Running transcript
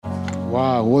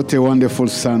Wow, what a wonderful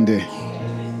Sunday.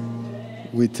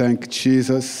 We thank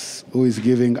Jesus who is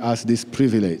giving us this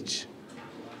privilege.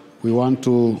 We want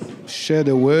to share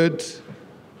the word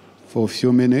for a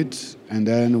few minutes and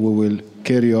then we will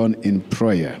carry on in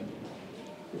prayer.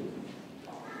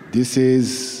 This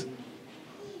is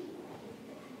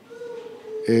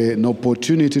an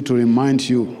opportunity to remind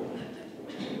you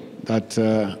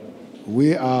that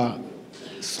we are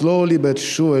slowly but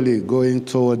surely going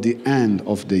toward the end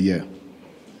of the year.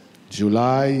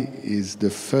 July is the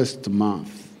first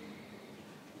month,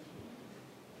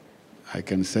 I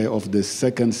can say, of the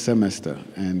second semester,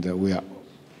 and we are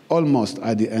almost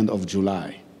at the end of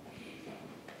July.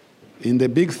 In the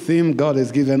big theme God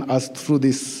has given us through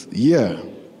this year,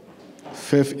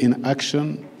 Faith in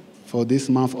Action, for this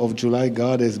month of July,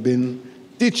 God has been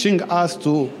teaching us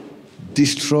to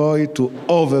destroy, to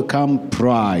overcome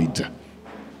pride.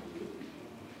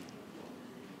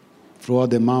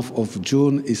 Throughout the month of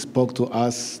June, He spoke to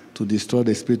us to destroy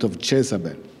the spirit of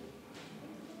Jezebel.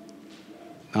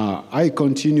 Now, I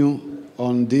continue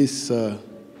on this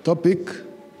topic,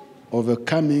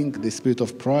 overcoming the spirit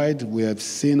of pride. We have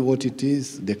seen what it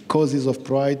is, the causes of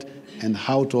pride, and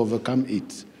how to overcome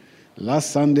it.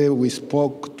 Last Sunday, we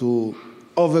spoke to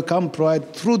overcome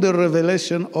pride through the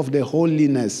revelation of the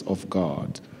holiness of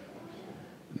God.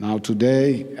 Now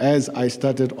today, as I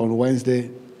started on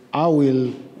Wednesday, I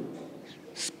will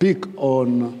speak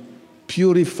on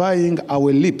purifying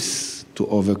our lips to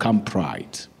overcome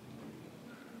pride.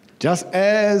 Just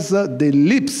as the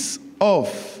lips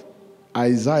of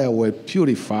Isaiah were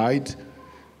purified,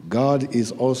 God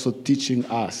is also teaching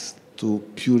us to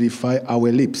purify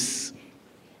our lips.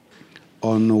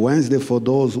 On Wednesday, for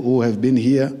those who have been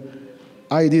here,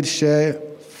 I did share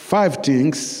 5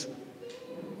 things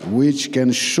which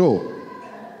can show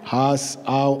us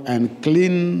how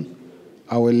unclean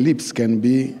our lips can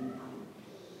be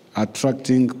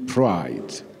attracting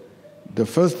pride. The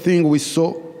first thing we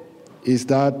saw is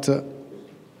that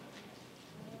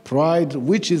pride,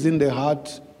 which is in the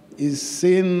heart, is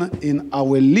seen in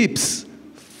our lips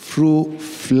through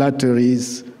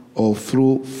flatteries or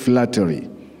through flattery.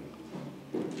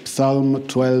 Psalm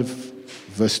 12,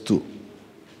 verse 2.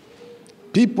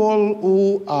 People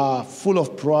who are full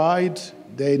of pride,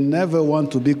 they never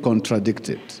want to be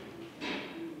contradicted.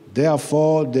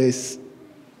 Therefore,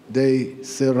 they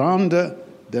surround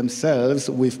themselves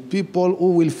with people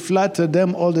who will flatter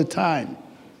them all the time.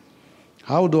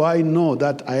 How do I know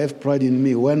that I have pride in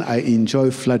me? When I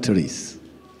enjoy flatteries.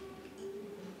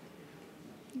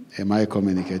 Am I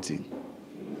communicating?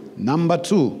 Number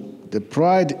 2, the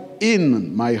pride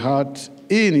in my heart,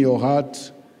 in your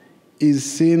heart, is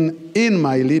seen in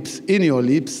my lips, in your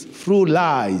lips, through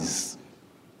lies.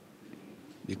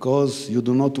 Because you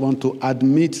do not want to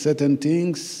admit certain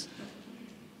things,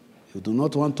 you do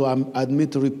not want to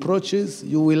admit reproaches,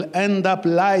 you will end up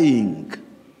lying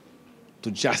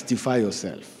to justify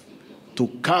yourself, to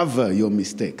cover your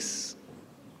mistakes.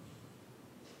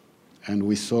 And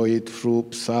we saw it through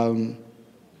Psalm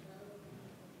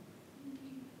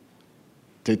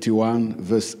 31,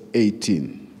 verse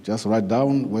 18. Just write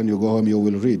down, when you go home you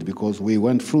will read, because we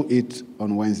went through it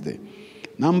on Wednesday.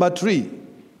 Number 3,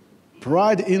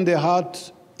 pride in the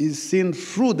heart is seen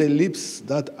through the lips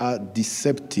that are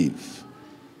deceptive.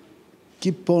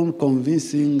 Keep on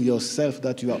convincing yourself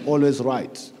that you are always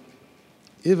right.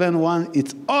 Even when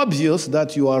it's obvious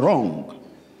that you are wrong,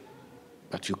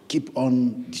 but you keep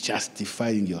on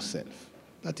justifying yourself.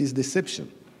 That is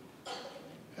deception.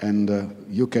 And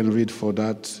you can read for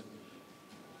that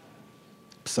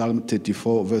Psalm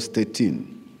 34, verse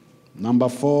 13. Number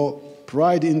 4,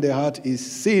 pride in the heart is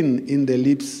seen in the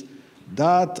lips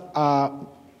that are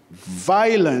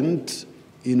violent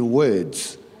in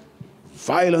words,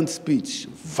 violent speech,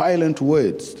 violent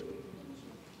words.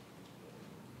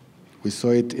 We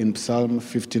saw it in Psalm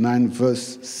 59,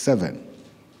 verse 7.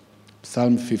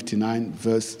 Psalm 59,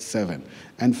 verse 7.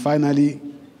 And finally,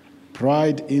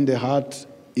 pride in the heart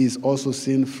is also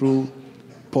seen through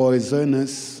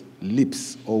poisonous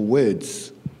lips or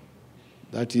words.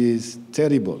 That is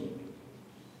terrible.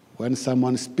 When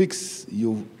someone speaks,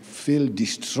 you feel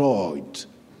destroyed.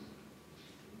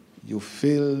 You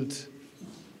feel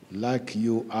like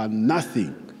you are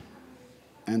nothing.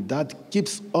 And that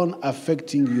keeps on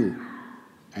affecting you.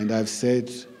 And I've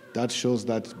said that shows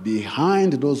that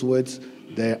behind those words,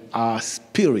 there are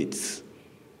spirits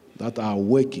that are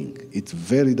working. It's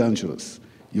very dangerous.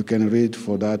 You can read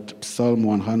for that Psalm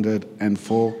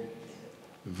 104,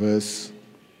 verse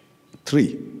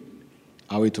 3.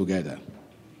 Are we together?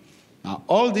 Now,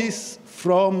 all this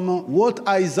from what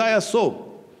Isaiah saw.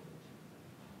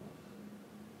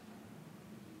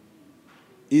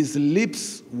 his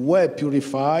lips were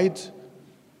purified,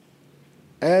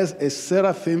 as a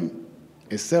seraph,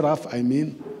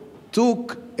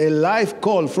 took a live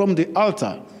coal from the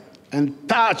altar and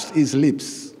touched his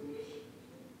lips.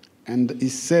 And he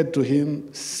said to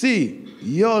him, "See,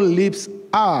 your lips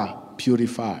are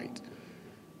purified."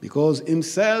 Because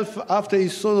himself, after he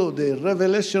saw the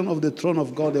revelation of the throne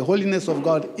of God, the holiness of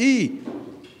God, he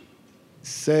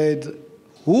said,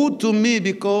 "Who to me,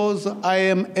 because I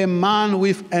am a man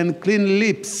with unclean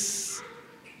lips,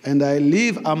 and I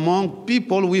live among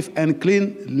people with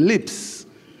unclean lips."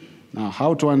 Now,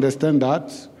 how to understand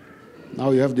that?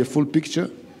 Now you have the full picture.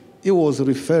 He was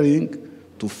referring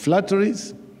to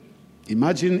flatteries.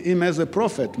 Imagine him as a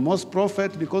prophet. Most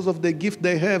prophets, because of the gift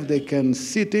they have, they can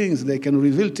see things, they can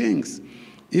reveal things.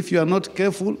 If you are not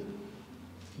careful,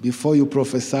 before you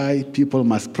prophesy, people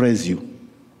must praise you.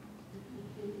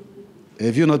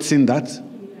 Have you not seen that?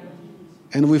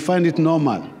 And we find it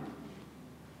normal.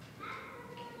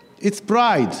 It's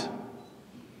pride.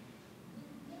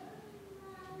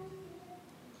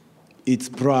 It's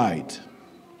pride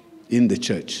in the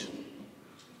church.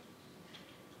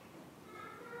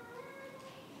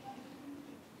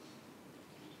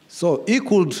 So he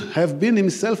could have been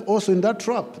himself also in that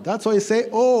trap. That's why he say,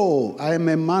 "Oh, I am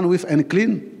a man with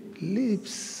unclean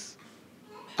lips.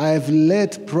 I have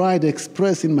let pride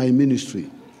express in my ministry."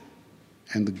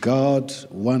 And God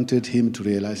wanted him to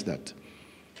realize that.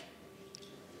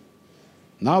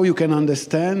 Now you can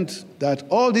understand that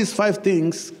all these 5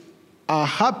 things are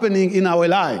happening in our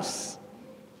lives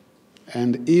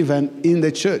and even in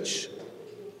the church.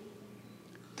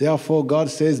 Therefore,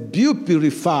 God says, "Be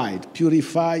purified."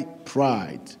 Purify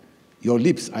pride. Your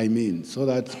lips, so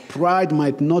that pride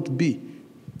might not be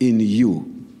in you.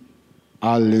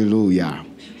 Hallelujah.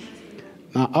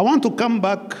 Now, I want to come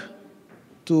back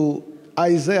to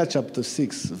Isaiah chapter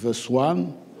 6, verse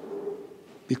 1,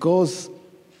 because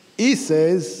he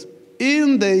says,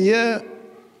 "In the year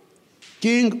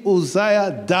King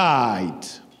Uzziah died,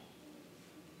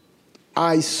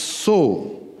 I saw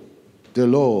the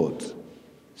Lord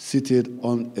seated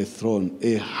on a throne,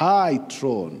 a high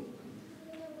throne."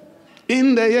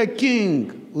 In the year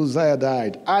King Uzziah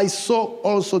died, I saw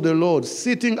also the Lord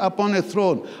sitting upon a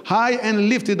throne, high and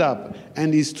lifted up,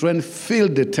 and his strength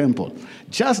filled the temple.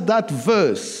 Just that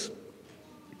verse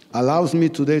allows me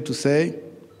today to say,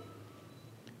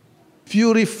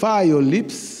 purify your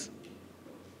lips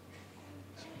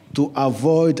to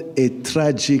avoid a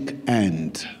tragic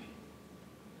end.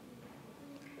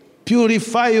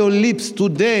 Purify your lips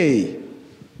today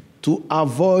to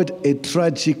avoid a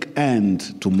tragic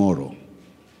end tomorrow.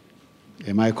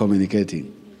 Am I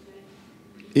communicating?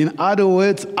 In other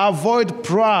words, avoid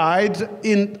pride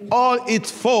in all its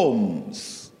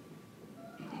forms.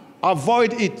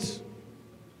 Avoid it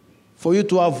for you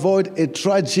to avoid a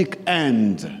tragic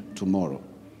end tomorrow.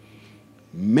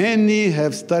 Many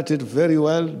have started very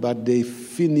well, but they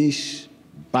finish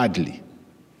badly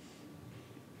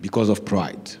because of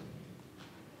pride.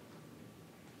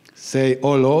 Say,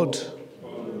 "Oh Lord,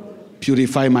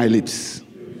 purify my lips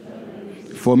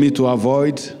for me to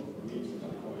avoid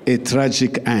a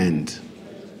tragic end.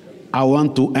 I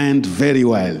want to end very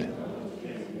well.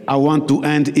 I want to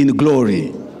end in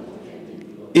glory.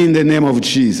 In the name of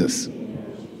Jesus."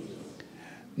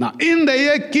 Now, in the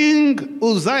year King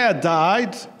Uzziah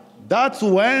died, that's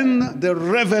when the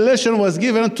revelation was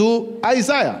given to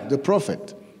Isaiah, the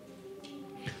prophet.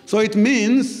 So it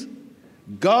means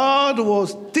God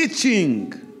was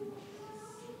teaching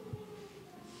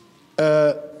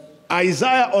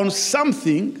Isaiah on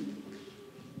something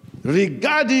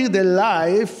regarding the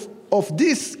life of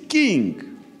this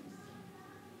king.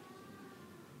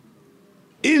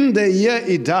 In the year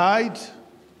he died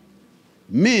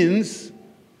means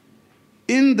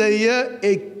in the year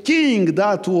a king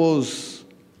that was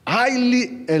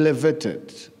highly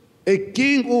elevated, a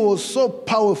king who was so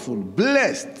powerful,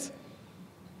 blessed,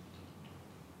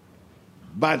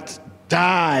 but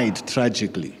died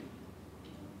tragically,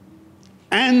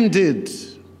 ended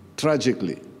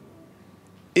tragically.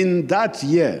 In that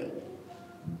year,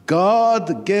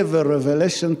 God gave a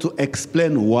revelation to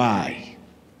explain why.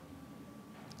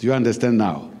 Do you understand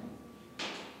now?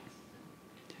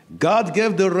 God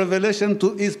gave the revelation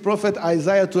to his prophet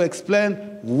Isaiah to explain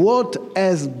what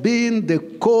has been the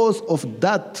cause of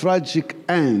that tragic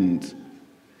end.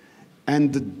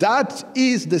 And that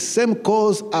is the same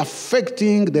cause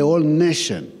affecting the whole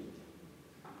nation.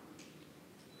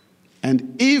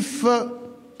 And if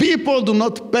people do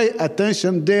not pay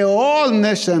attention, the whole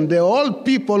nation, the whole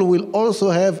people will also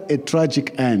have a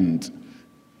tragic end.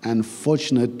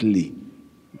 Unfortunately,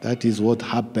 that is what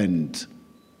happened.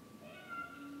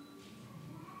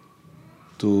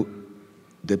 to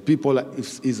the people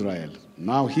of Israel.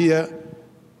 Now here,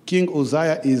 King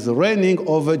Uzziah is reigning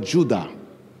over Judah,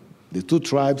 the two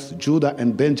tribes, Judah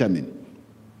and Benjamin.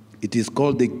 It is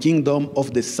called the kingdom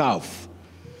of the south.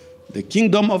 The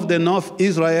kingdom of the north,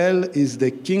 Israel, is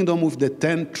the kingdom with the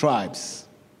 10 tribes.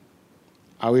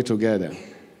 Are we together?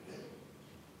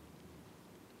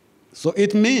 So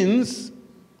it means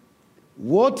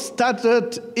what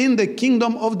started in the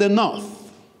kingdom of the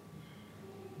north,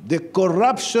 the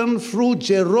corruption through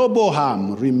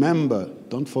Jeroboam. Remember,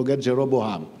 don't forget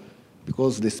Jeroboam,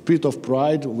 because the spirit of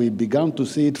pride, we began to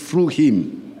see it through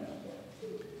him.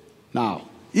 Now,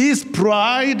 his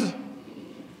pride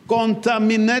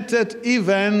contaminated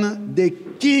even the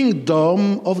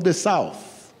kingdom of the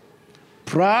south.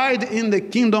 Pride in the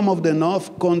kingdom of the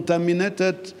north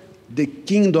contaminated the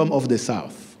kingdom of the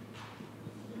south.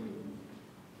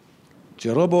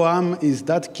 Jeroboam is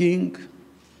that king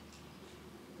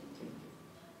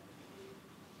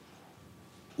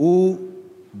who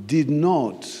did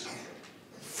not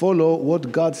follow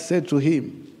what God said to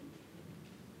him.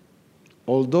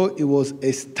 Although he was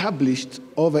established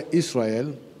over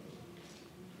Israel,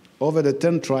 over the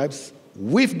 10 tribes,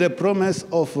 with the promise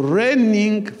of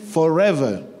reigning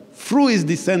forever through his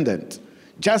descendant,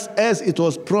 just as it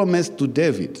was promised to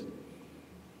David.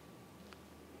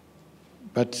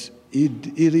 But he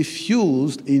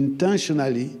refused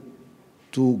intentionally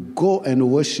to go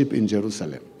and worship in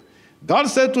Jerusalem. God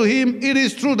said to him, it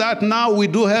is true that now we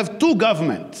do have two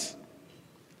governments.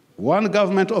 One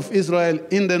government of Israel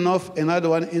in the north, another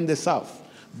one in the south.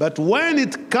 But when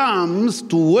it comes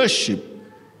to worship,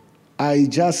 I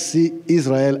just see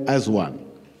Israel as one.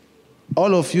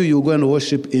 All of you, you go and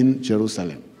worship in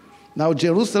Jerusalem. Now,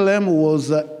 Jerusalem was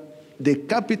the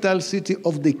capital city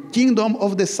of the kingdom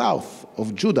of the south,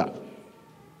 of Judah.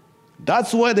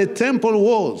 That's where the temple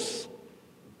was.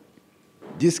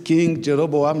 This king,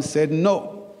 Jeroboam, said,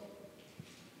 no,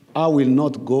 I will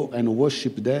not go and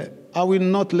worship there. I will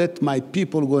not let my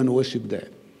people go and worship there.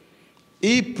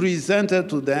 He presented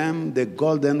to them the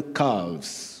golden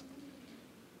calves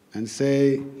and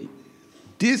say,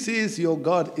 this is your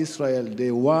God, Israel,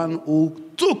 the one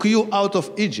who took you out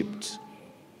of Egypt.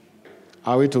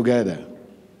 Are we together?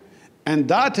 And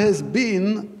that has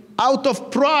been out of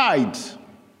pride.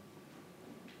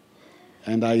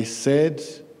 And I said,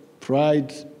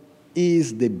 pride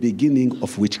is the beginning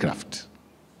of witchcraft.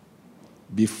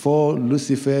 Before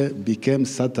Lucifer became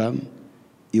Satan,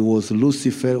 it was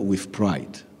Lucifer with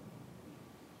pride.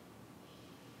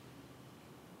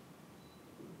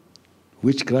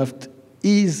 Witchcraft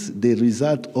is the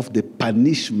result of the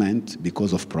punishment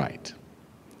because of pride.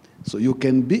 So you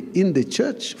can be in the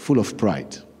church full of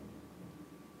pride.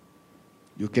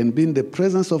 You can be in the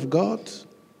presence of God,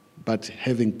 but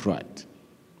having pride.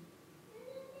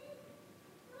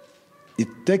 It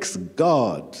takes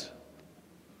God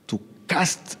to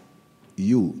cast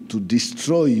you, to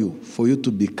destroy you, for you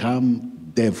to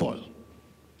become devil.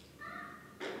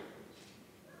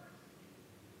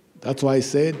 That's why I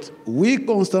said, we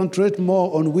concentrate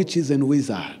more on witches and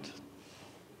wizards,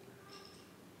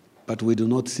 but we do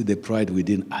not see the pride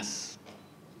within us,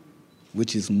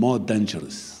 which is more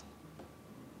dangerous.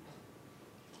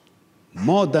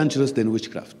 More dangerous than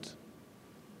witchcraft.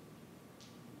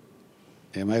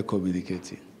 Am I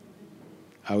communicating?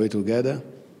 Are we together?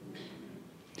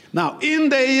 Now, in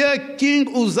the year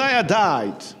King Uzziah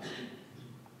died,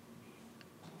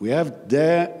 we have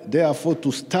therefore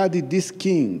to study this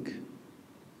king.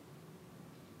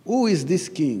 Who is this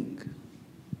king?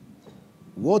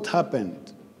 What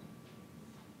happened?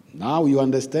 Now you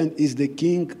understand, he's the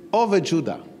king over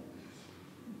Judah.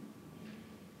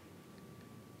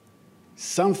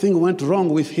 Something went wrong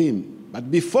with him.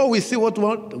 But before we see what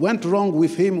went wrong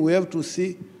with him, we have to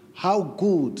see how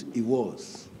good he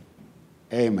was.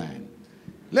 Amen.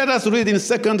 Let us read in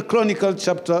 2 Chronicles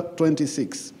chapter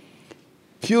 26.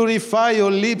 Purify your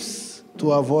lips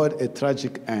to avoid a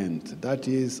tragic end. That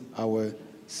is our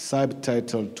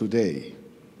subtitle today.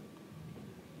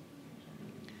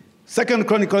 2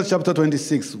 Chronicles chapter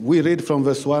 26. We read from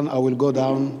verse 1. I will go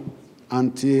down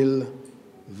until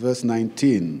verse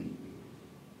 19.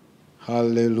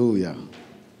 Hallelujah.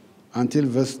 Until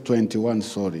verse 21,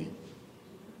 sorry.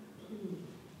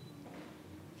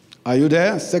 Are you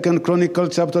there? 2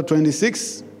 Chronicles chapter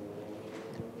 26.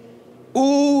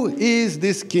 Who is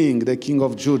this king, the king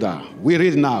of Judah? We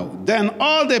read now. Then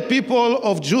all the people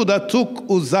of Judah took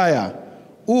Uzziah,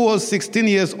 who was 16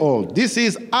 years old. This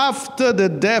is after the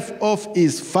death of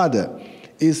his father.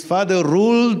 His father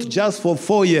ruled just for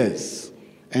 4 years,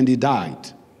 and he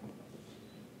died.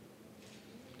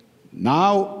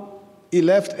 Now, he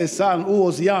left a son who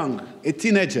was young, a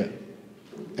teenager.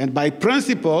 And by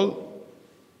principle,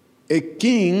 a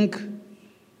king,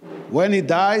 when he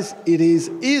dies, it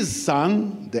is his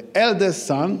son, the eldest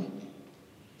son,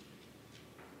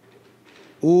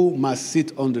 who must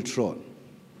sit on the throne.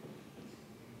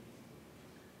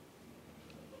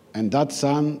 And that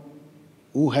son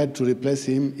who had to replace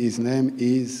him, his name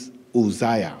is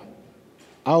Uzziah.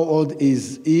 How old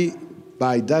is he?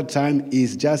 By that time,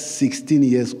 he's just 16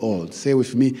 years old. Say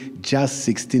with me, just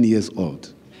 16 years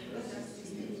old.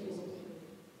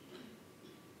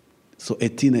 So a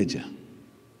teenager.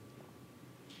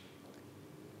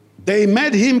 They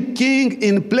made him king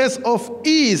in place of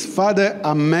his father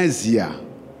Amaziah.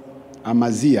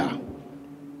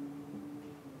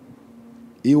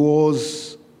 He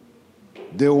was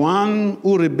the one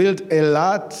who rebuilt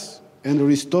Elath and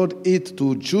restored it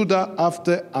to Judah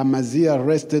after Amaziah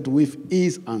rested with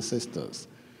his ancestors.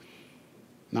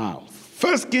 Now,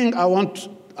 first king I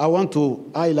want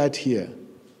to highlight here.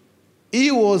 He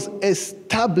was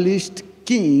established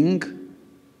king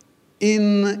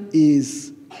in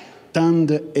his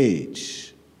tender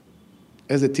age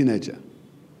as a teenager,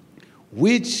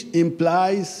 which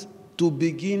implies to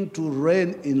begin to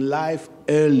reign in life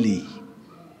early.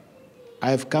 I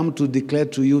have come to declare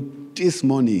to you this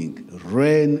morning,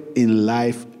 reign in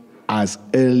life as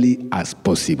early as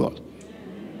possible.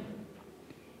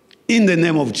 In the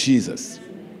name of Jesus.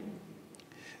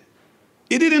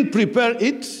 He didn't prepare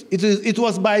it. It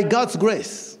was by God's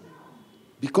grace.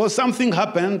 Because something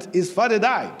happened, his father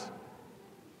died.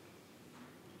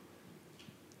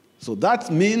 So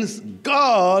that means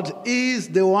God is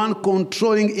the one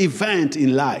controlling event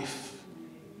in life.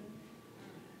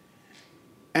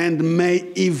 And may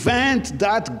event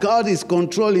that God is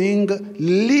controlling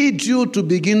lead you to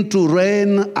begin to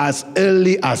reign as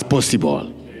early as possible.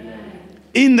 Amen.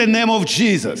 In the name of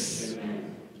Jesus.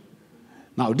 Amen.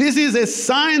 Now, this is a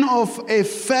sign of a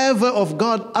favor of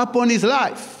God upon his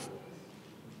life.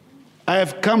 I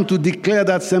have come to declare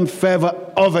that same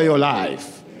favor over your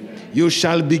life. Amen. You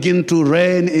shall begin to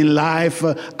reign in life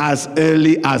as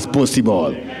early as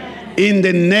possible. Amen. In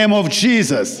the name of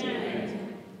Jesus.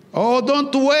 Oh,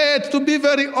 don't wait to be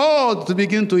very old to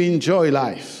begin to enjoy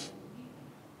life.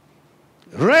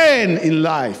 Reign in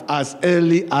life as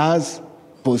early as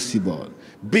possible.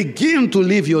 Begin to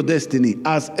live your destiny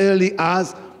as early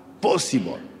as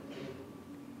possible.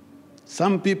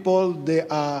 Some people, they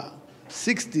are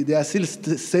 60, they are still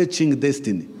searching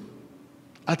destiny.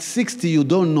 At 60, you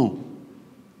don't know.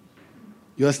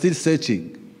 You are still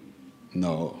searching.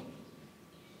 No.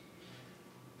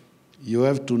 You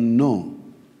have to know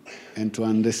and to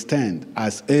understand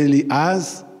as early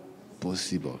as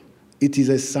possible. It is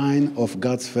a sign of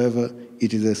God's favor.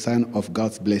 It is a sign of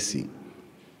God's blessing.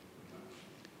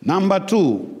 Number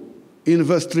 2, in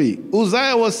verse 3,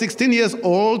 Uzziah was 16 years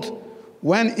old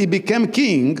when he became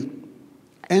king,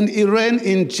 and he reigned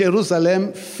in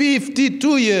Jerusalem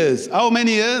 52 years. How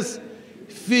many years?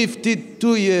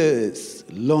 52 years.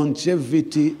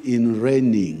 Longevity in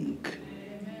reigning.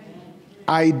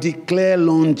 I declare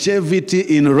longevity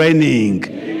in reigning.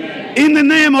 Amen. In the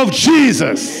name of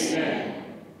Jesus. Amen.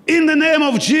 In the name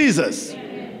of Jesus.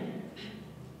 Amen.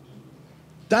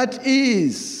 That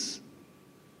is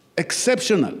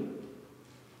exceptional.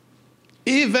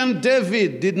 Even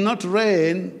David did not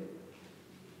reign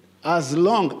as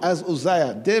long as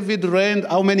Uzziah. David reigned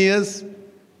how many years?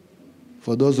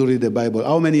 For those who read the Bible,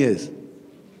 how many years?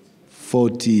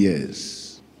 40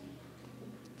 years.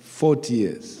 40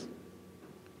 years.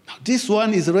 This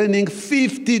one is reigning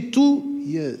 52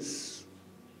 years.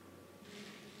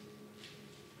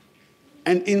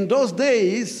 And in those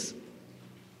days,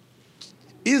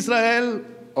 Israel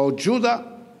or Judah,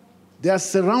 they are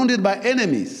surrounded by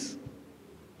enemies.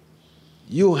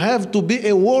 You have to be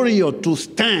a warrior to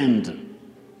stand,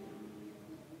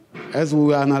 as we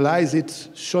will analyze it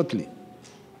shortly.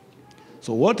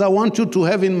 So what I want you to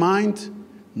have in mind,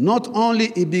 not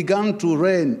only he began to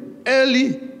reign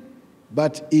early,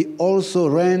 but he also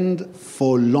reigned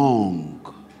for long.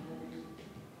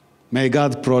 May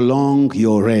God prolong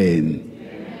your reign.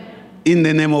 Amen. In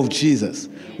the name of Jesus.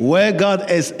 Where God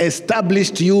has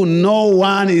established you, no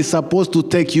one is supposed to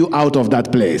take you out of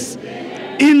that place.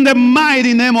 Amen. In the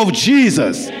mighty name of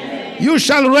Jesus. Amen. You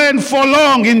shall reign for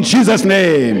long in Jesus'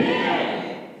 name.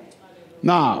 Amen.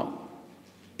 Now,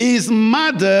 his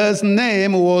mother's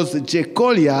name was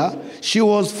Jecholiah. She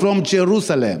was from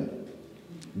Jerusalem.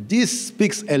 This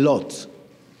speaks a lot.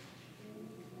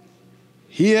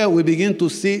 Here we begin to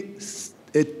see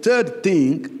a third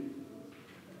thing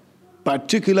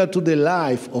particular to the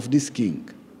life of this king,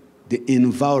 the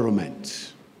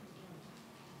environment.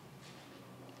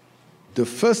 The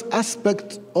first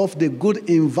aspect of the good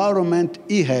environment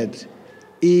he had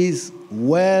is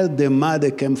where the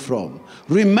mother came from.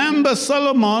 Remember,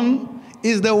 Solomon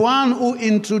is the one who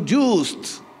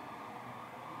introduced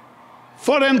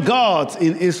foreign gods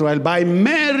in Israel by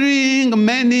marrying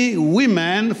many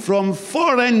women from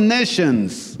foreign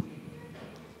nations.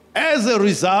 As a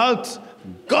result,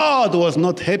 God was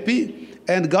not happy,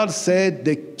 and God said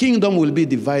the kingdom will be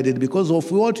divided because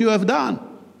of what you have done.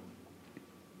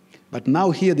 But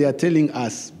now here they are telling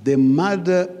us the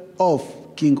mother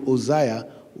of King Uzziah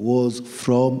was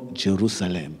from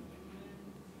Jerusalem.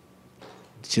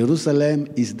 Jerusalem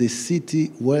is the city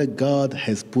where God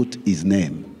has put his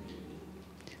name.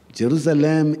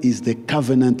 Jerusalem is the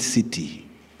covenant city.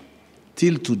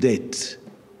 Till to date,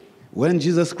 when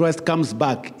Jesus Christ comes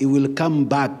back, he will come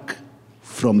back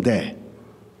from there.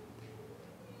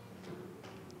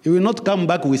 He will not come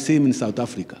back with him in South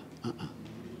Africa.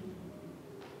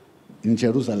 In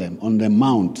Jerusalem, on the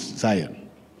Mount Zion.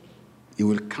 He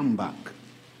will come back.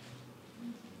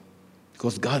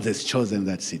 Because God has chosen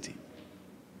that city.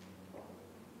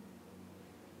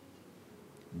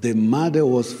 The mother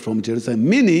was from Jerusalem,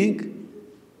 meaning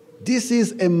this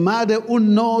is a mother who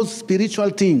knows spiritual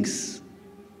things.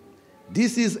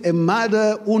 This is a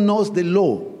mother who knows the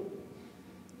law.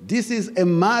 This is a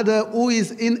mother who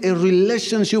is in a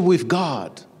relationship with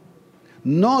God.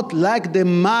 Not like the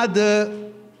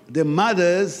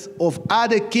mothers of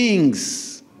other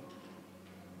kings.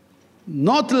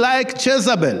 Not like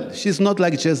Jezebel. She's not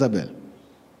like Jezebel.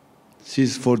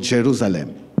 She's for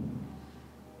Jerusalem.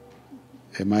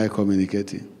 Am I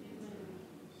communicating?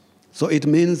 So it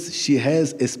means she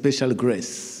has a special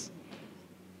grace.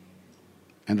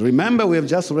 And remember, we have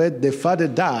just read the father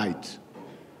died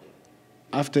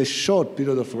after a short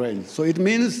period of reign. So it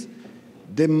means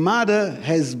the mother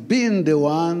has been the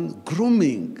one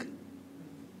grooming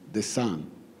the son,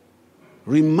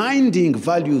 reminding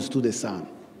values to the son,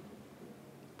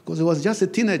 because he was just a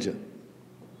teenager.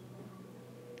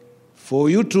 For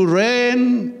you to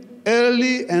reign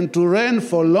early and to reign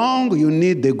for long, you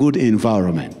need the good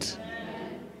environment.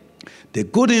 The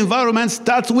good environment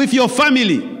starts with your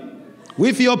family,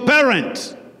 with your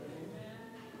parent.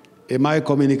 Am I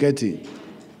communicating?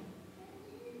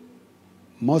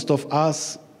 Most of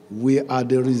us, we are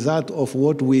the result of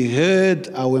what we heard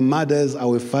our mothers,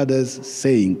 our fathers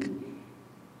saying.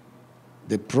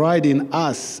 The pride in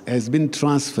us has been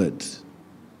transferred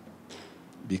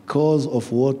because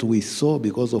of what we saw,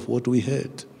 because of what we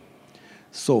heard.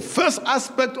 So, first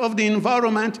aspect of the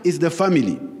environment is the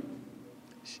family.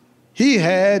 He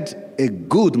had a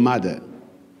good mother,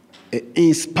 an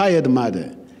inspired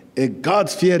mother, a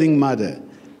God-fearing mother,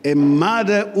 a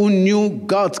mother who knew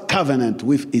God's covenant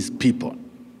with his people.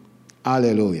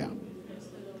 Hallelujah.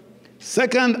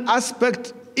 Second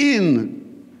aspect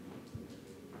in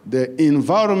the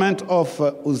environment of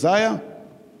Uzziah,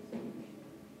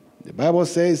 the Bible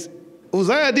says,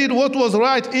 Uzziah did what was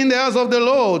right in the eyes of the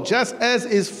Lord, just as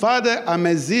his father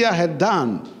Amaziah had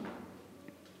done.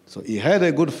 So he had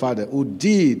a good father who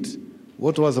did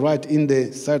what was right in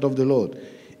the sight of the Lord.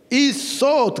 He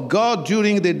sought God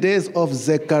during the days of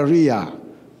Zechariah.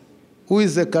 Who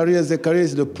is Zechariah? Zechariah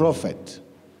is the prophet.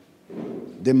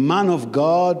 The man of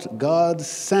God, God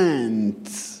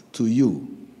sent to you,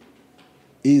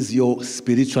 is your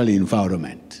spiritual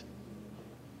environment.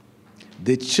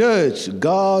 The church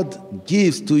God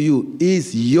gives to you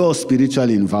is your spiritual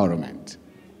environment.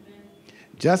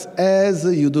 Just as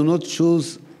you do not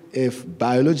choose a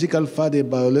biological father, a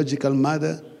biological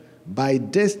mother, by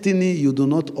destiny you do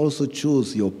not also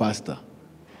choose your pastor.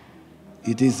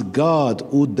 It is God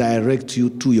who directs you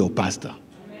to your pastor.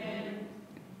 Amen.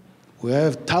 We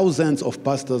have thousands of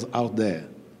pastors out there,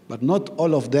 but not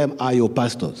all of them are your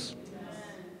pastors.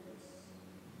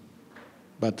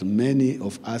 But many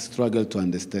of us struggle to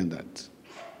understand that.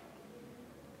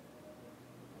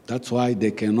 That's why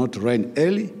they cannot reign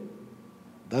early.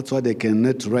 That's why they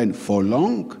cannot reign for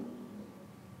long.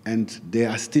 And they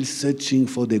are still searching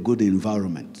for the good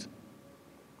environment.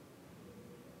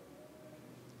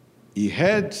 He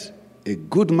had a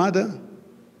good mother.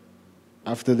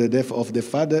 After the death of the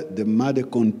father, the mother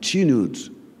continued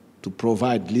to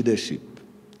provide leadership,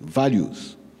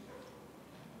 values.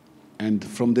 And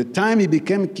from the time he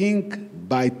became king,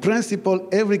 by principle,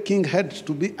 every king had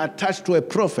to be attached to a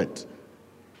prophet.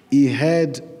 He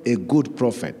had a good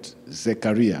prophet,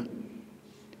 Zechariah,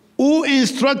 who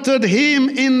instructed him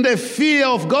in the fear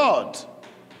of God.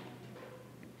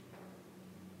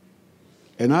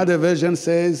 Another version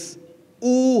says,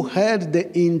 who had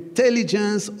the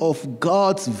intelligence of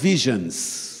God's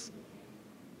visions.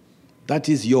 That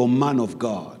is your man of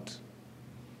God.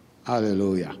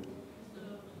 Hallelujah.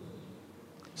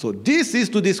 So this is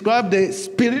to describe the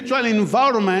spiritual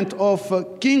environment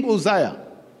of King Uzziah.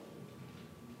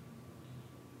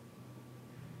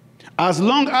 As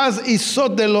long as he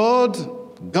sought the Lord,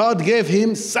 God gave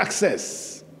him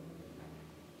success.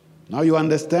 Now you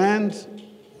understand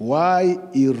why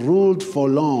he ruled for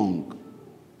long.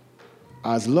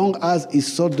 As long as he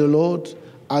sought the Lord,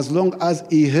 as long as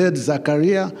he heard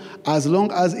Zechariah, as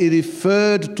long as he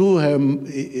referred to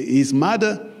his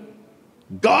mother,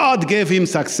 God gave him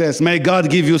success. May God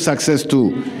give you success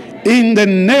too. In the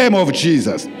name of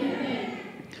Jesus.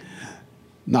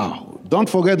 Now, don't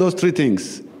forget those three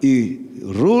things. He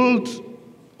ruled,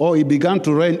 or he began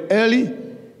to reign early,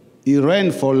 he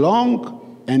reigned for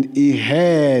long, and he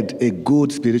had a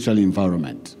good spiritual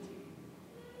environment.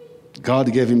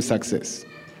 God gave him success.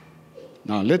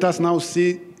 Now, let us now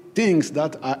see things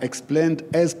that are explained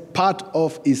as part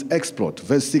of his exploit.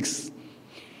 Verse 6.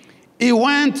 He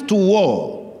went to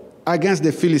war against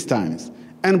the Philistines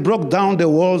and broke down the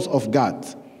walls of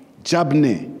Gath,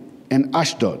 Jabneh, and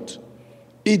Ashdod.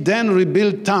 He then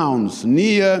rebuilt towns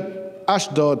near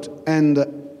Ashdod and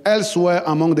elsewhere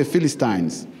among the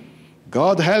Philistines.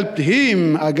 God helped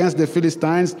him against the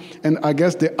Philistines and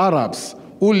against the Arabs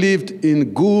who lived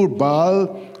in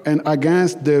Gur-Baal and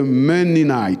against the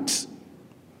Mennonites.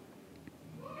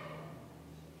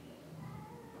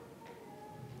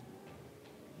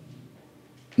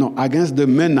 No, against the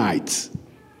Mennonites.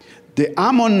 The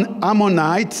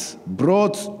Ammonites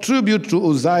brought tribute to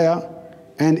Uzziah,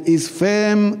 and his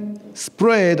fame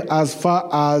spread as far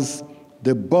as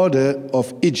the border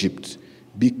of Egypt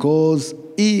because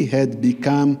he had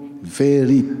become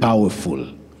very powerful.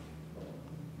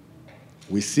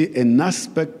 We see an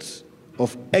aspect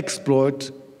of exploit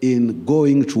in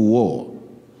going to war.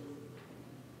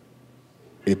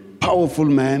 A powerful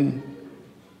man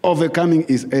overcoming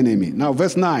his enemy. Now,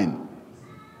 verse 9.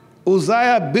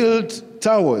 Uzziah built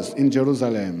towers in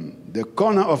Jerusalem, the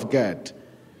corner of Gath,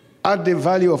 at the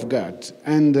valley of Gath,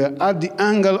 and at the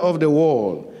angle of the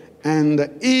wall, and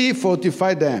he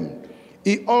fortified them.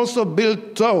 He also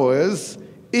built towers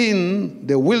in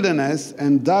the wilderness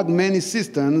and dug many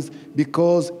cisterns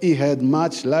because he had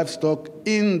much livestock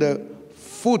in the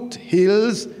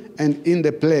foothills and in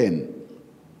the plain.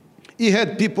 He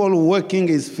had people working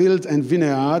his fields and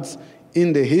vineyards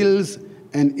in the hills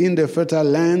and in the fertile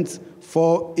lands,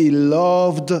 for he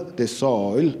loved the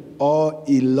soil, or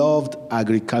he loved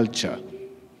agriculture.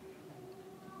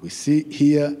 We see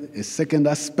here a second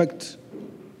aspect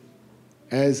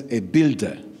as a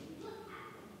builder,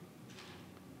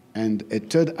 and a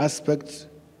third aspect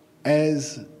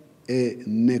as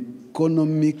an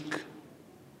economic,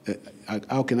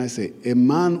 a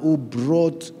man who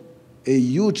brought a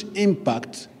huge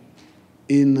impact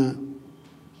in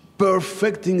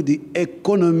perfecting the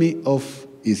economy of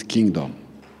his kingdom.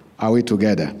 Are we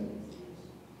together?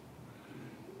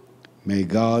 May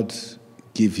God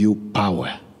give you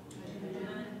power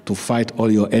to fight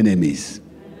all your enemies.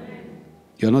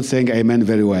 You're not saying amen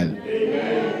very well.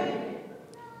 Amen.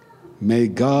 May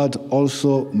God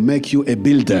also make you a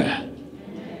builder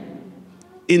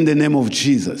in the name of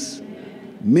Jesus.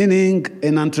 Meaning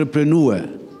an entrepreneur,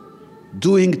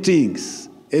 doing things,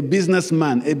 a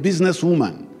businessman, a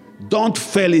businesswoman. Don't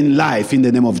fail in life in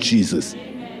the name of Jesus.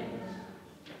 Amen.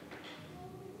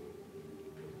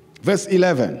 Verse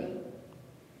 11.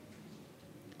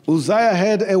 Uzziah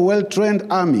had a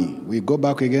well-trained army. We go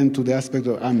back again to the aspect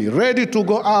of army. Ready to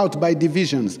go out by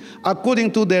divisions,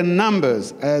 according to their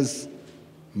numbers, as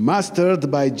mastered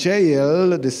by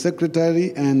Jael, the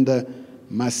secretary, and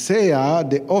Maaseiah,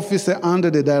 the officer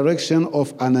under the direction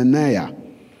of Ananiah,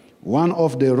 one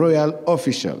of the royal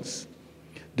officials.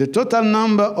 The total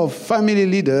number of family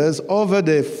leaders over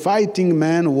the fighting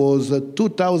men was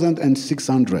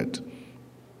 2,600.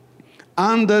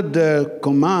 Under their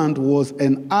command was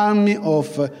an army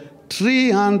of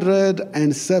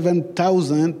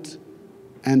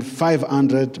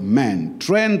 307,500 men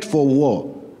trained for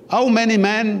war. How many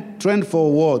men trained for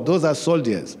war? Those are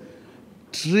soldiers.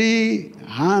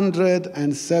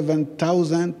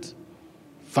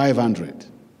 307,500.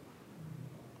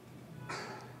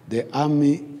 The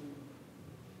army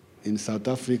in South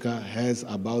Africa has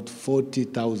about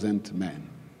 40,000 men,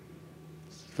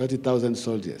 30,000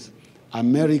 soldiers.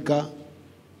 America,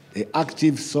 the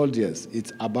active soldiers,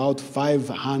 it's about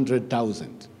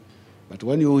 500,000. But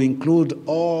when you include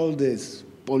all this,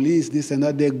 police, this and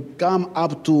that, they come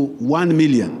up to 1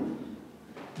 million.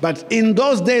 But in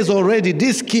those days already,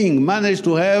 this king managed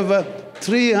to have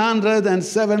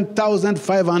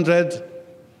 307,500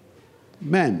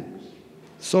 men,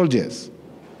 soldiers.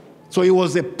 So he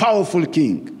was a powerful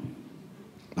king.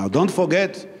 Now, don't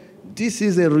forget, this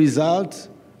is a result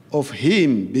of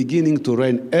him beginning to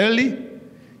reign early.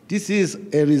 This is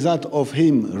a result of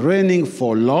him reigning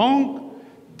for long.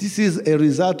 This is a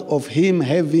result of him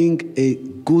having a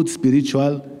good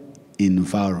spiritual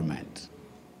environment.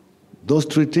 Those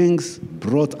three things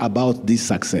brought about this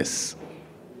success.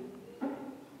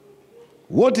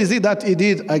 What is it that he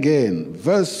did again?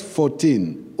 Verse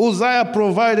 14. Uzziah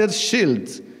provided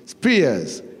shields,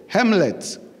 spears,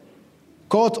 helmets,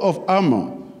 coat of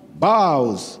armor,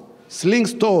 bows, sling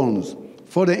stones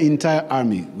for the entire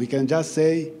army. We can just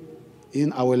say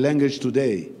in our language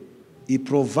today, he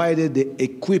provided the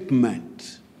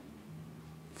equipment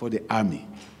for the army.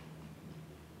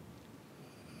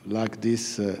 Like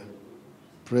this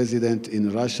president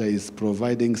in Russia is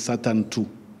providing Saturn II.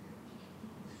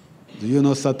 Do you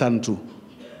know Saturn II?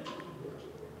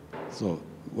 So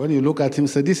when you look at him,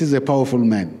 say, this is a powerful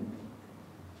man.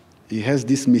 He has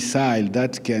this missile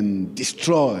that can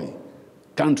destroy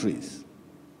countries.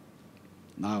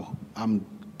 Now, I'm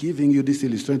giving you this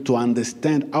illustration to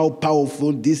understand how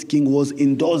powerful this king was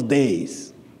in those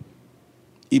days.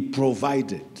 He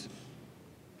provided.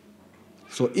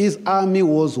 So his army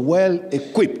was well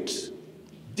equipped.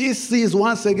 This is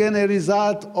once again a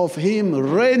result of him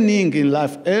reigning in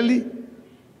life early,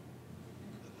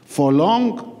 for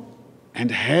long,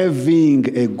 and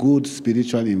having a good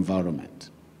spiritual environment.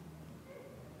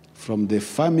 From the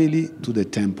family to the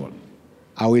temple.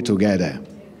 Are we together?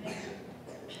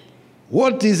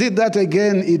 What is it that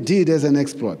again he did as an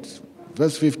exploit?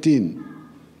 Verse 15.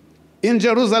 In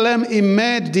Jerusalem he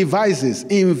made devices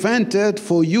invented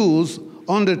for use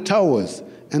on the towers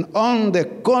and on the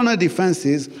corner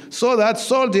defenses so that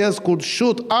soldiers could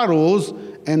shoot arrows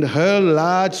and hurl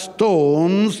large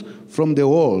stones from the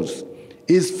walls.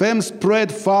 His fame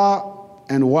spread far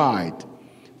and wide,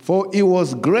 for he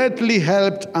was greatly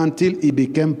helped until he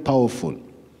became powerful.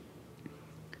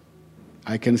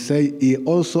 I can say he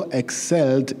also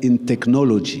excelled in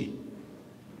technology.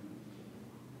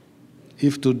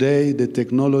 If today the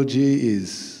technology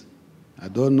is,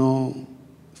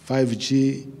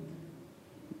 5G,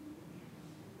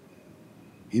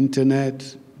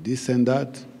 internet, this and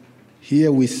that,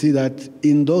 here we see that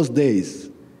in those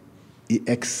days, he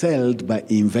excelled by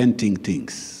inventing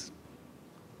things.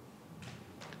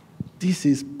 This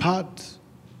is part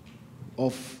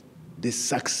of the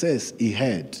success he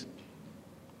had.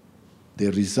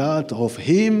 The result of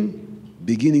him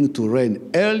beginning to reign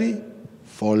early,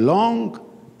 for long,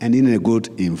 and in a good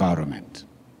environment.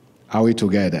 Are we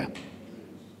together?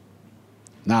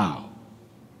 Now,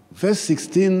 verse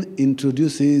 16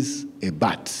 introduces a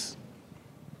but.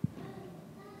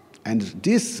 And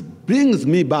this brings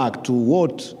me back to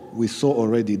what we saw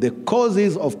already, the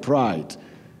causes of pride.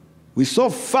 We saw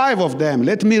 5 of them.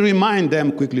 Let me remind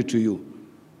them quickly to you.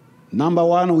 Number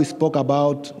 1, we spoke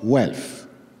about wealth.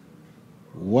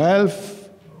 Wealth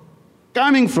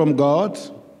coming from God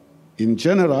in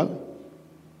general,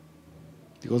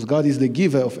 because God is the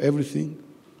giver of everything,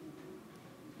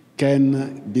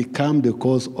 can become the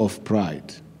cause of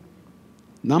pride.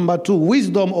 Number 2,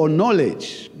 wisdom or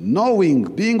knowledge, knowing,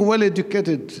 being well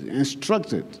educated,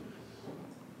 instructed,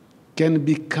 can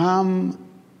become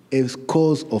a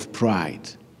cause of pride.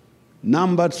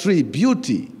 Number 3,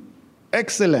 beauty,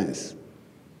 excellence,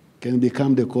 can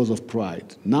become the cause of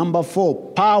pride. Number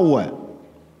 4, power,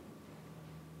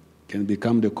 can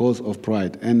become the cause of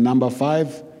pride. And number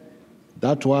 5,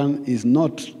 that one is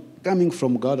not coming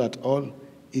from God at all.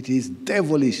 It is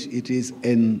devilish. It is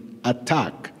an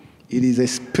attack. It is a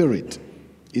spirit.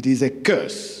 It is a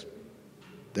curse.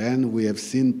 Then we have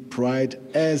seen pride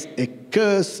as a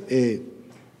curse,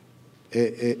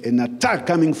 an attack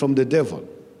coming from the devil.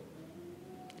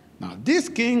 Now, this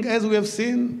king, as we have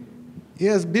seen, he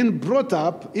has been brought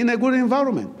up in a good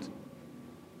environment.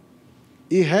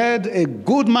 He had a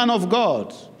good man of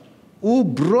God who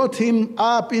brought him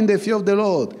up in the fear of the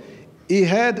Lord. He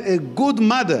had a good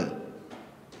mother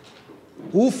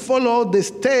who followed the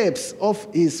steps of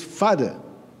his father.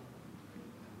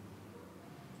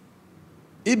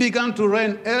 He began to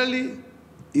reign early.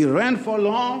 He reigned for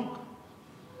long,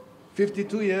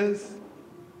 52 years.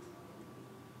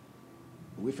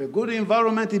 With a good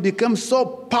environment, he became so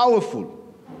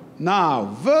powerful. Now,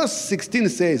 verse 16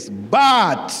 says,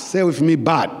 but, say with me,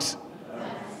 but.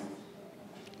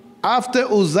 After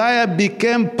Uzziah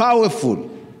became powerful,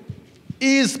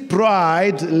 his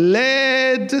pride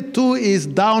led to his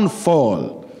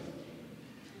downfall.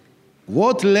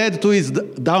 What led to his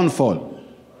downfall?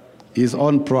 His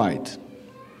own pride.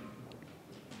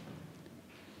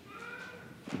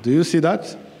 Do you see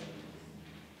that?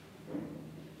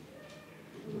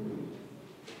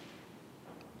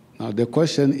 Now the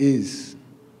question is,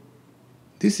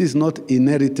 this is not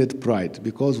inherited pride,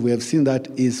 because we have seen that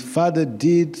his father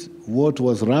did what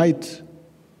was right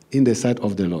in the sight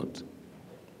of the Lord.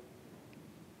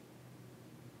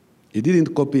 He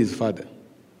didn't copy his father.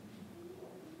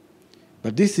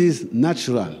 But this is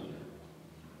natural.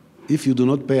 If you do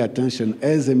not pay attention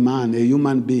as a man, a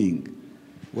human being,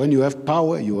 when you have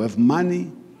power, you have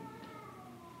money,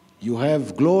 you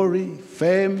have glory,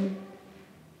 fame,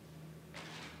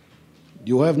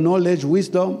 you have knowledge,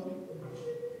 wisdom.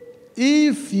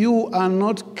 If you are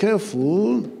not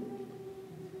careful,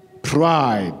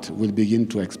 pride will begin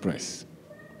to express.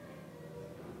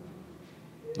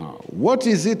 Now, what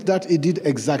is it that he did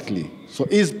exactly? So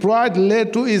his pride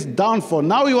led to his downfall.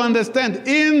 Now you understand.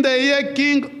 In the year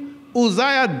King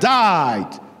Uzziah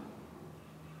died,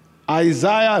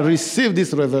 Isaiah received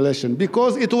this revelation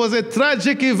because it was a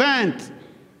tragic event.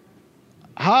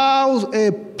 How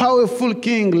a powerful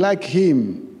king like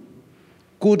him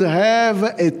could have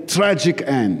a tragic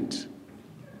end.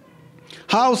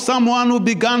 How someone who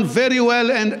began very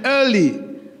well and early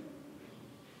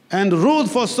and ruled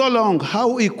for so long,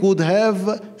 how he could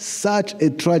have such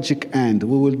a tragic end.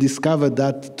 We will discover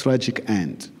that tragic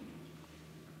end.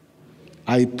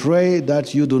 I pray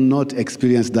that you do not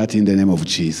experience that in the name of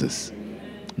Jesus.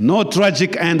 No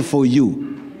tragic end for you.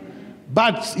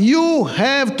 But you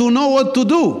have to know what to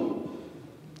do.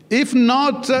 If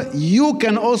not, you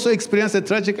can also experience a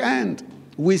tragic end.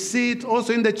 We see it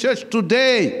also in the church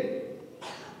today.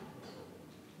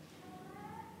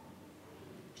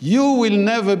 You will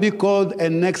never be called a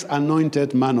next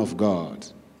anointed man of God,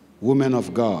 woman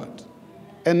of God,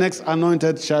 a next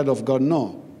anointed child of God.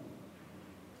 No.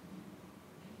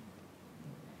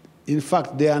 In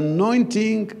fact, the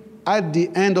anointing at the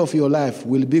end of your life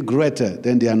will be greater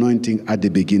than the anointing at the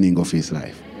beginning of his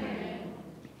life.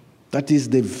 That is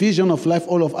the vision of life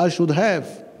all of us should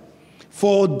have.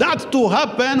 For that to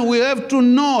happen, we have to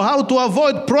know how to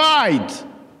avoid pride.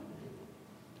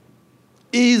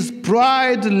 His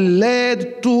pride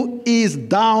led to his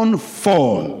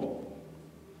downfall.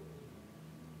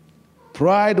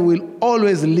 Pride will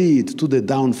always lead to the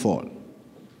downfall.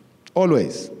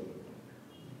 Always.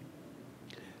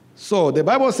 So the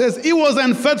Bible says, he was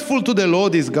unfaithful to the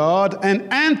Lord his God and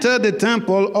entered the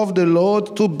temple of the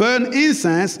Lord to burn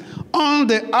incense on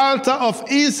the altar of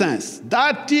incense.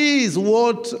 That is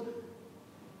what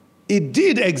he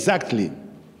did exactly.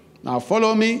 Now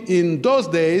follow me. In those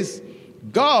days,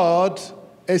 God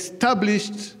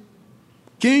established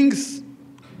kings,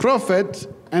 prophets,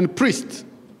 and priests.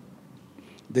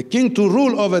 The king to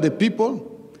rule over the people,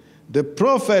 the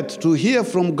prophet to hear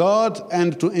from God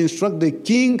and to instruct the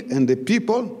king and the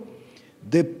people,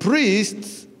 the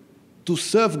priests to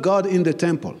serve God in the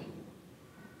temple.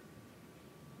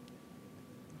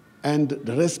 And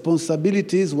the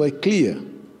responsibilities were clear.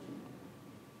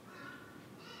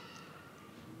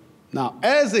 Now,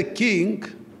 as a king,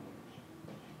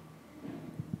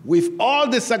 with all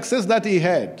the success that he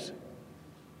had,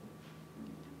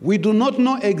 we do not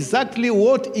know exactly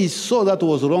what he saw that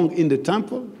was wrong in the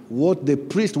temple, what the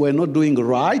priests were not doing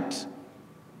right.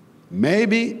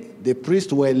 Maybe the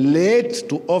priests were late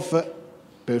to offer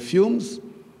perfumes.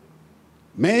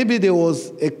 Maybe there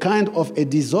was a kind of a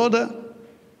disorder.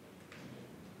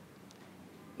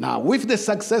 Now, with the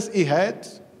success he had,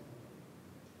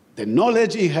 the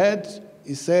knowledge he had,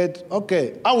 he said,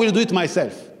 okay, I will do it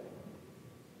myself.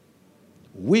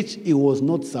 Which he was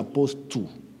not supposed to.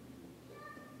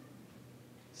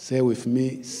 Say with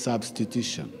me,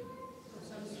 substitution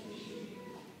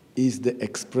is the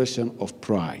expression of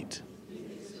pride.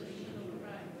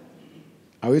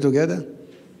 Are we together?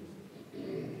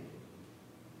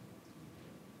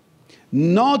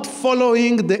 Not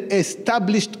following the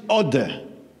established order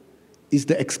is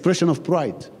the expression of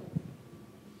pride.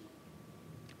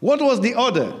 What was the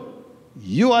order?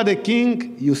 You are the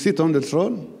king, you sit on the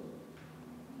throne.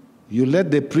 You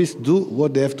let the priests do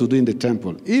what they have to do in the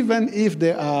temple. Even if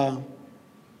there are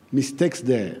mistakes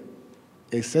there,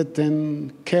 a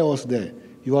certain chaos there,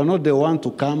 you are not the one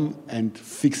to come and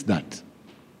fix that.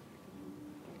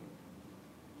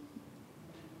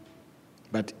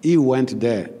 But he went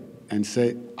there and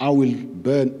said, I will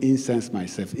burn incense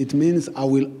myself. It means I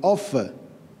will offer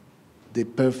the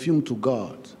perfume to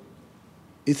God.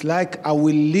 It's like I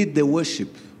will lead the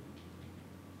worship.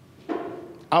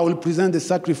 I will present the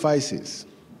sacrifices.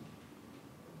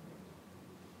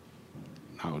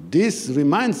 Now, this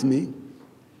reminds me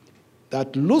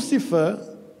that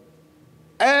Lucifer,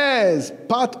 as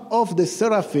part of the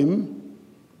seraphim,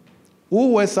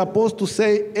 who were supposed to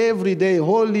say every day,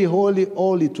 holy, holy,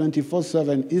 holy,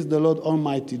 24/7 is the Lord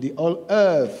Almighty, the all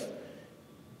earth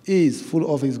is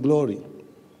full of his glory.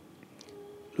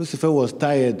 Lucifer was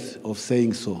tired of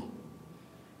saying so.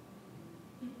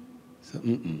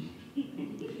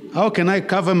 How can I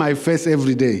cover my face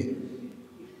every day?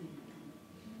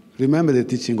 Remember the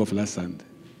teaching of last Sunday.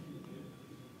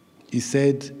 He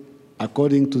said,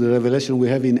 according to the revelation we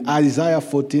have in Isaiah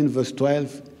 14, verse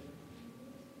 12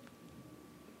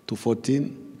 to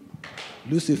 14,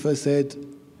 Lucifer said,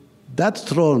 that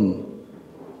throne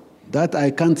that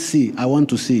I can't see, I want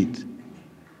to see it.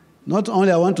 Not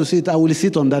only I want to see it, I will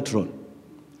sit on that throne.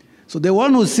 So the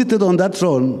one who's seated on that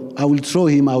throne, I will throw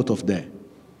him out of there.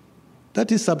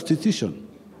 That is substitution.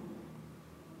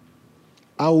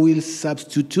 I will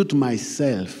substitute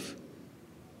myself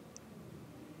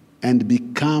and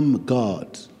become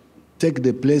God. Take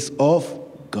the place of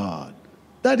God.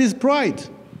 That is pride.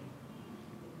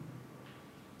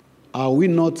 Are we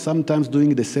not sometimes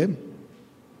doing the same?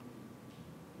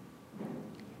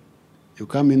 You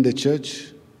come in the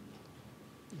church,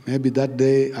 maybe that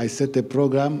day I set a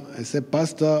program, I said,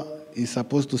 Pastor is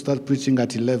supposed to start preaching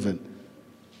at 11.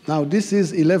 Now this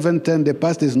is 11:10, the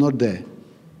pastor is not there.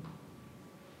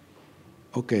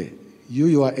 Okay,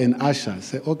 you are an usher.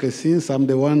 Say, okay, since I'm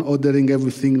the one ordering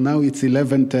everything, now it's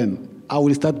 11:10. I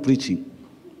will start preaching.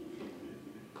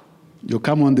 You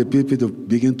come on the pulpit to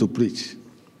begin to preach.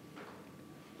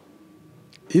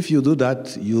 If you do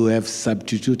that, you have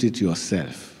substituted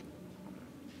yourself.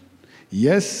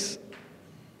 Yes,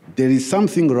 there is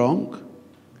something wrong,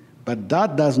 but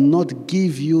that does not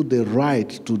give you the right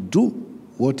to do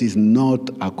what is not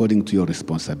according to your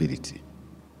responsibility.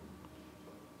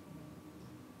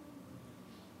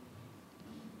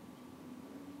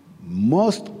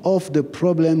 Most of the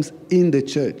problems in the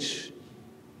church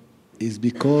is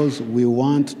because we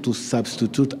want to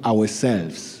substitute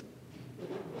ourselves,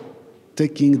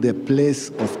 taking the place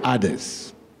of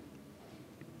others.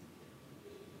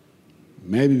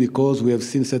 Maybe because we have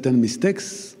seen certain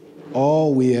mistakes,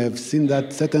 or we have seen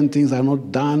that certain things are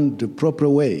not done the proper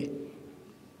way.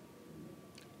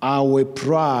 Our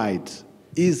pride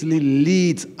easily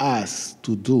leads us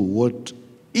to do what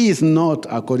is not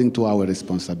according to our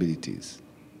responsibilities.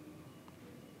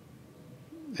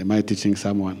 Am I teaching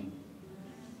someone?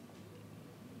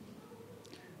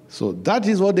 So that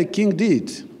is what the king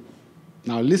did.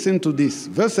 Now listen to this.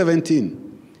 Verse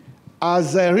 17.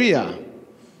 Azariah,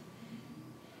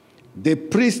 the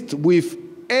priest with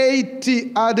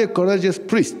 80 other courageous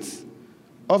priests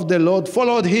of the Lord,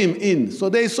 followed him in. So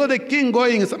they saw the king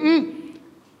going and said,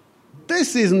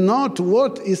 this is not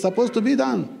what is supposed to be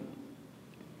done.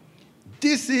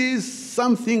 This is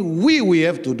something we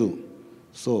have to do.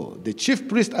 So the chief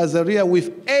priest Azariah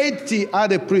with 80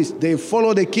 other priests, they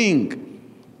follow the king.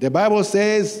 The Bible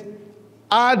says,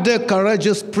 other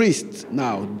courageous priests.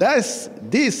 Now,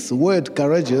 this word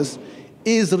courageous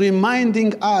is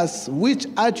reminding us which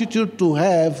attitude to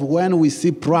have when we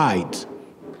see pride.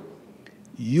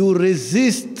 You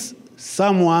resist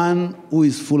someone who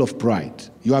is full of pride.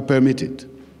 You are permitted.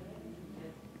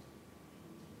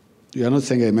 You are not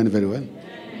saying amen very well.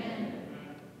 Amen.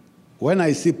 When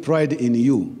I see pride in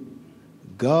you,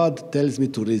 God tells me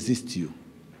to resist you.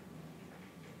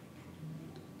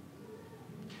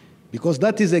 Because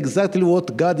that is exactly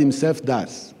what God himself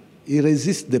does. He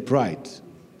resists the pride,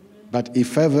 but he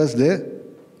favors the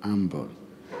humble.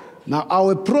 Now,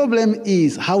 our problem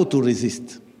is how to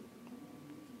resist.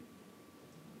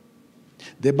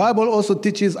 The Bible also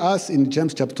teaches us in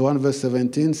James chapter 1, verse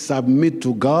 17, submit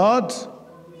to God,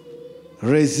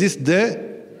 resist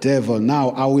the devil.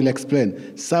 Now, I will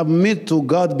explain. Submit to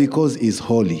God because he's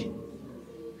holy.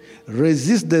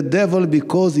 Resist the devil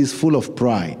because he's full of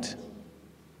pride.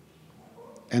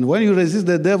 And when you resist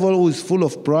the devil who is full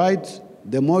of pride,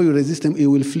 the more you resist him, he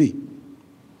will flee.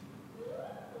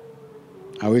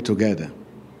 Are we together?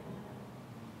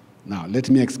 Now, let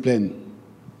me explain.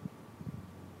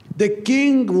 The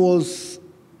king was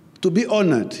to be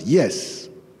honored, yes.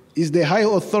 Is the high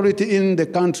authority in the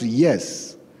country,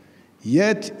 yes.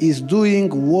 Yet is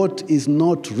doing what is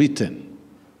not written.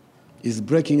 Is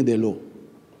breaking the law.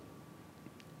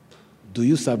 Do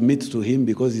you submit to him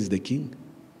because he's the king?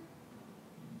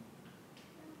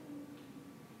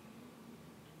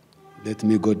 Let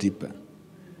me go deeper.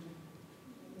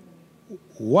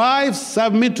 Wives,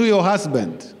 submit to your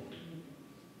husband.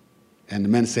 And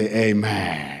men say,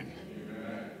 amen.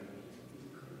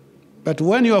 But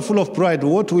when you are full of pride,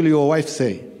 what will your wife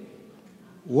say?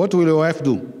 What will your wife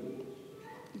do?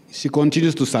 She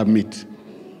continues to submit.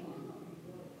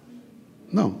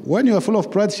 No, when you are full of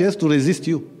pride, she has to resist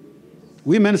you.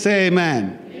 Women say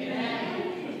amen.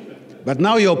 Amen. But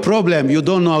now your problem, you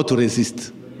don't know how to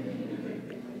resist.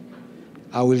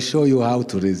 I will show you how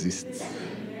to resist.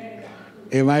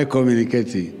 Am I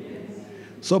communicating?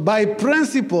 So by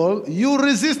principle, you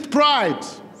resist pride.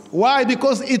 Why?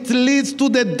 Because it leads to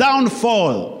the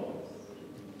downfall.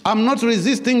 I'm not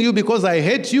resisting you because I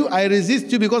hate you. I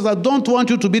resist you because I don't want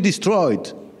you to be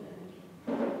destroyed.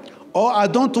 Or I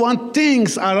don't want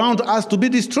things around us to be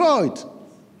destroyed.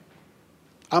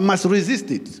 I must resist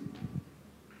it.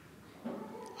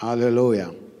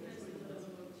 Hallelujah.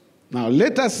 Now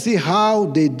let us see how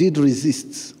they did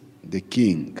resist the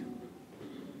king.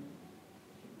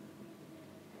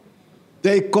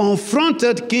 They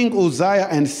confronted King Uzziah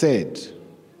and said,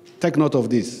 take note of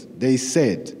this, they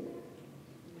said,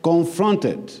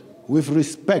 confronted with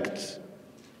respect.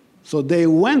 So they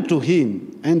went to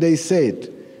him and they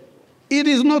said, it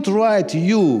is not right,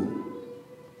 you,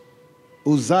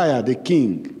 Uzziah the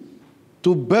king,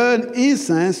 to burn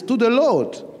incense to the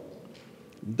Lord.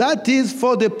 That is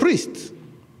for the priests,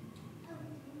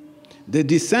 the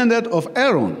descendant of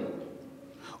Aaron,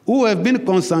 who have been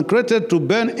consecrated to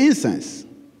burn incense.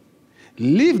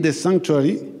 Leave the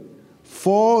sanctuary,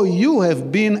 for you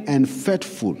have been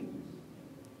unfaithful,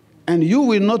 and you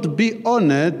will not be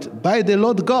honored by the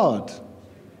Lord God.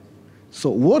 So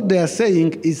what they are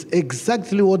saying is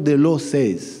exactly what the law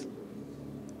says.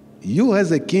 You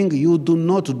as a king, you do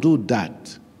not do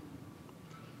that.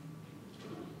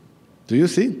 Do you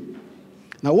see?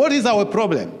 Now what is our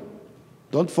problem?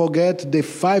 Don't forget the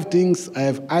 5 things I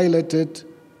have highlighted,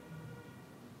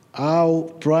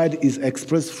 how pride is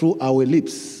expressed through our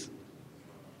lips.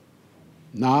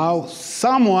 Now,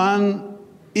 someone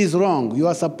is wrong. You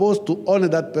are supposed to honor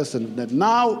that person. That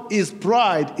now his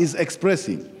pride is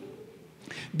expressing.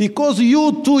 Because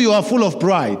you too, you are full of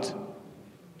pride.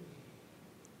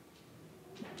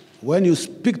 When you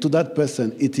speak to that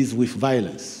person, it is with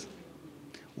violence.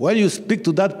 When you speak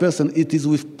to that person, it is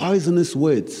with poisonous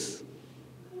words.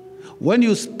 When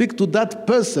you speak to that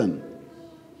person,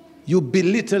 you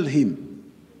belittle him.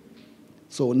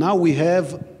 So now we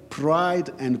have pride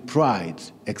and pride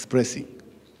expressing.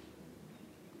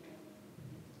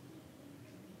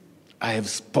 I have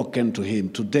spoken to him.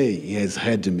 Today he has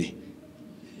heard me.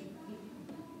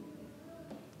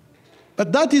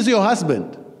 But that is your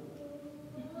husband.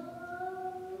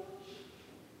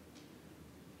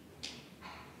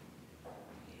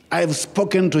 I have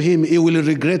spoken to him. He will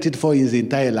regret it for his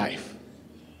entire life.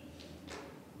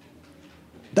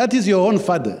 That is your own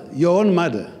father, your own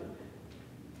mother.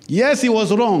 Yes, he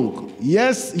was wrong.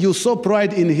 Yes, you saw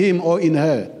pride in him or in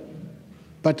her.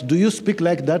 But do you speak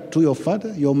like that to your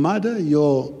father, your mother,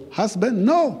 your husband?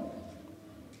 No.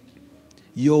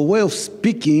 Your way of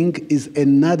speaking is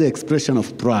another expression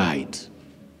of pride.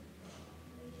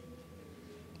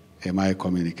 Am I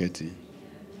communicating?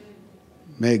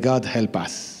 May God help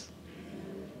us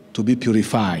to be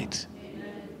purified.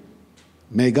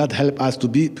 May God help us to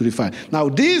be purified. Now,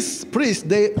 these priests,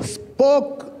 they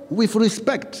spoke with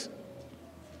respect.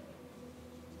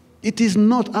 It is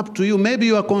not up to you. Maybe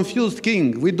you are confused,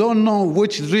 king. We don't know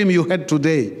which dream you had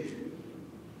today.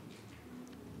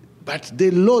 But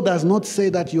the law does not say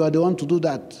that you are the one to do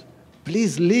that.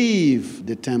 Please leave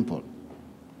the temple.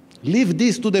 Leave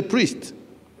this to the priest.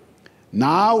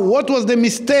 Now, what was the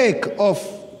mistake of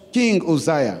King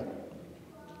Uzziah?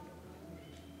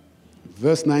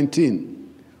 Verse 19.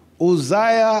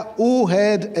 Uzziah, who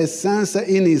had a censer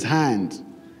in his hand,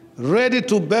 ready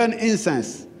to burn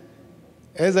incense,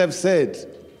 as I've said,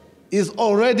 is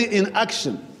already in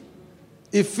action.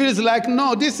 It feels like,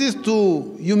 no, this is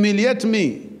to humiliate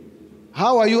me.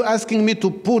 How are you asking me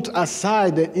to put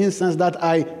aside the incense that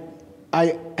I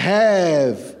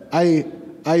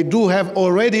do have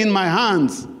already in my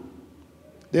hands?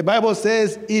 The Bible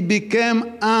says he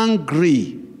became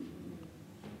angry.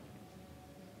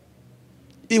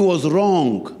 He was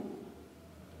wrong.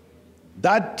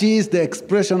 That is the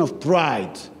expression of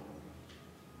pride.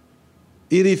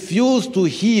 He refused to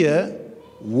hear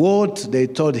what they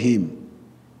told him,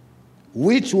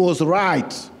 which was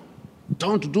right.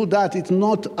 Don't do that. It's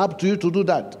not up to you to do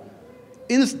that.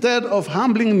 Instead of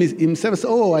humbling himself, say,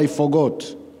 oh, I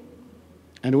forgot.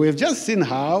 And we have just seen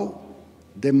how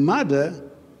the mother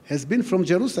has been from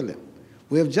Jerusalem.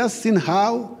 We have just seen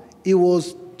how he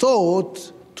was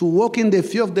taught to walk in the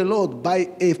fear of the Lord by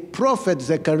a prophet,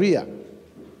 Zechariah.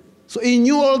 So he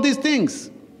knew all these things.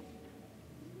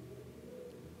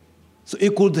 So he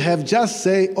could have just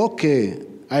said, okay,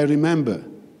 I remember.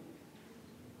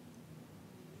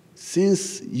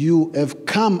 Since you have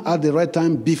come at the right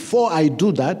time, before I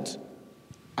do that,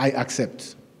 I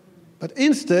accept. But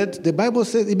instead, the Bible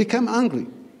says he became angry.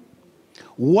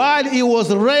 While he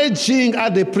was raging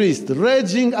at the priest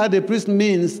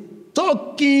means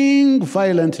talking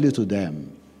violently to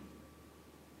them.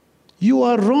 You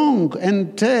are wrong,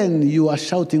 and then you are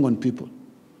shouting on people.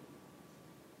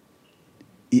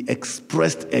 He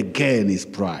expressed again his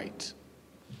pride.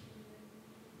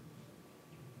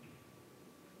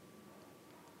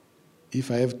 If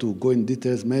I have to go in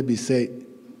details, maybe say,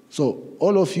 so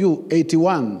all of you,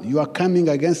 81, you are coming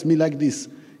against me like this.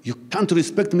 You can't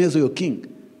respect me as your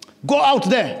king. Go out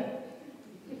there.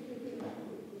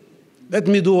 Let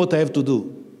me do what I have to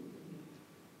do.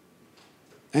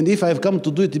 And if I have come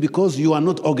to do it because you are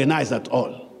not organized at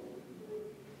all.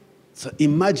 So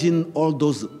imagine all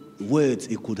those words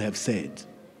he could have said.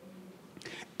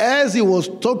 As he was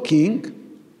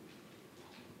talking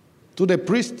to the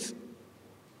priest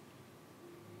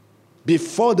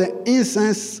before the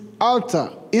incense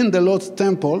altar in the Lord's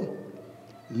temple,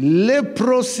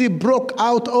 leprosy broke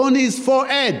out on his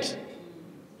forehead.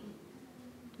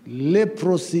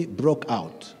 Leprosy broke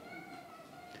out.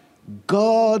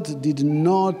 God did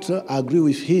not agree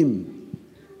with him.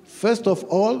 First of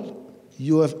all,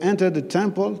 you have entered the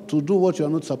temple to do what you are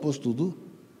not supposed to do.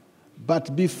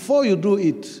 But before you do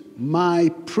it, my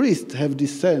priests have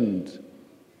discerned,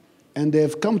 and they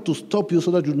have come to stop you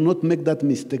so that you do not make that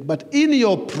mistake. But in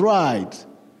your pride,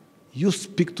 you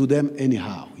speak to them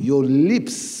anyhow. Your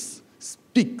lips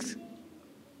speak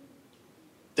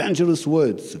dangerous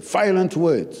words, violent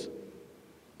words.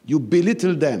 You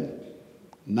belittle them.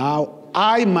 Now,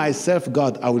 I myself,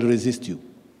 God, I will resist you.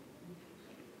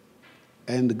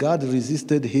 And God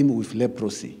resisted him with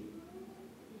leprosy.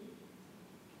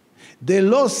 The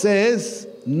law says,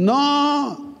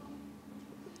 no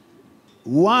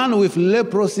one with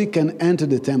leprosy can enter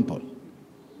the temple.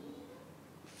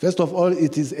 First of all,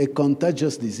 it is a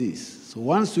contagious disease. So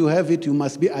once you have it, you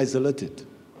must be isolated.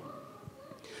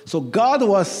 So God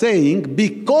was saying,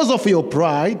 because of your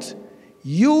pride,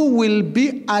 you will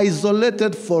be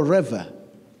isolated forever.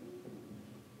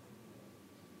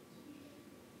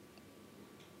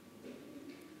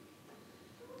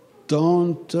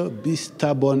 Don't be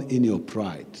stubborn in your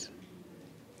pride.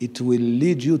 It will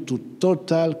lead you to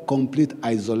total, complete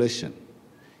isolation.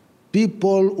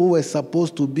 People who were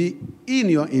supposed to be in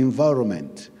your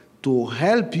environment to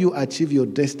help you achieve your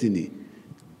destiny,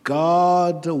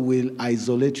 God will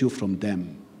isolate you from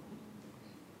them.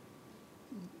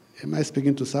 Am I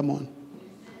speaking to someone?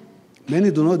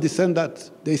 Many do not discern that.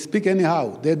 They speak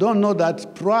anyhow. They don't know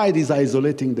that pride is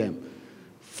isolating them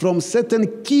from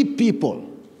certain key people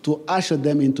to usher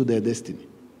them into their destiny.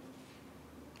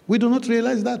 We do not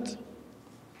realize that.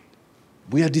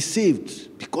 We are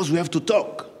deceived because we have to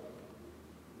talk.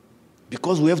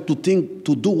 Because we have to think,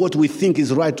 to do what we think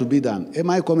is right to be done. Am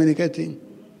I communicating?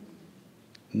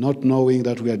 Not knowing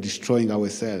that we are destroying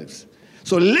ourselves.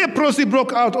 So leprosy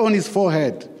broke out on his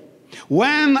forehead.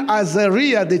 When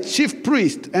Azariah, the chief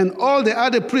priest, and all the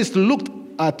other priests looked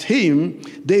at him,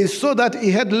 they saw that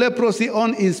he had leprosy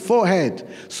on his forehead.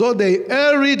 So they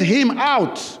hurried him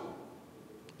out.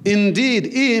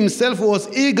 Indeed, he himself was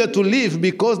eager to live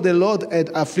because the Lord had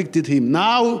afflicted him.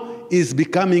 Now he is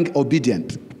becoming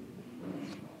obedient.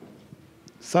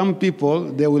 Some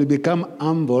people, they will become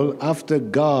humble after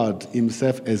God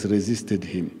himself has resisted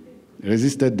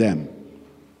them.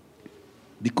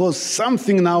 Because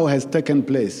something now has taken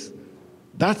place.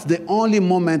 That's the only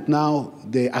moment now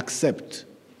they accept.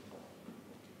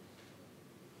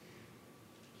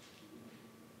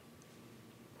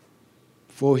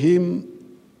 For him,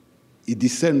 he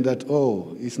discerned that,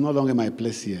 oh, it's no longer my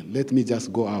place here. Let me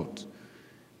just go out.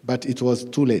 But it was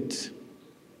too late.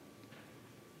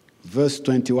 Verse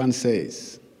 21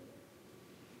 says,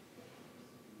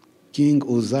 King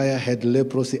Uzziah had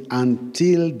leprosy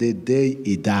until the day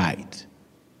he died.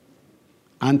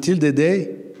 Until the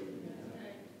day,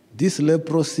 this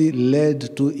leprosy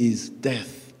led to his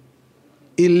death.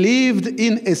 He lived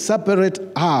in a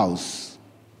separate house,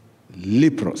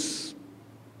 leprous,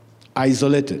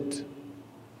 isolated.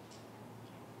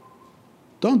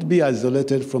 Don't be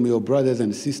isolated from your brothers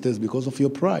and sisters because of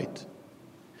your pride.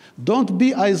 Don't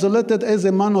be isolated as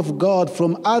a man of God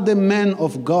from other men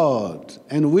of God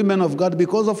and women of God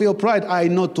because of your pride. I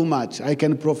know too much. I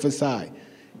can prophesy.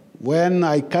 When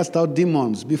I cast out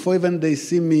demons, before even they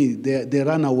see me, they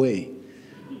run away.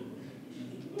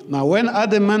 Now, when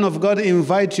other men of God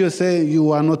invite you, say,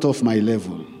 you are not of my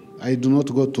level. I do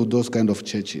not go to those kind of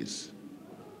churches.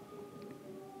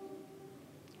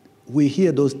 We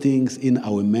hear those things in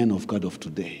our men of God of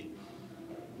today.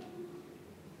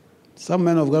 Some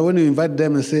men of God, when you invite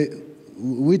them and say,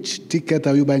 which ticket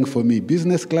are you buying for me?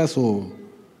 Business class or?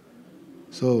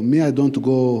 So me, I don't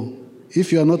go.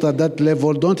 If you are not at that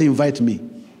level, don't invite me.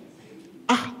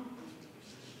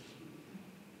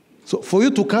 for you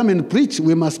to come and preach,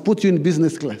 we must put you in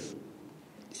business class.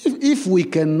 If we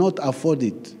cannot afford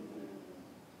it,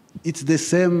 it's the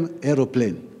same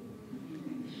aeroplane.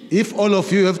 If all of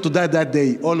you have to die that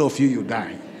day, all of you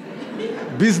die.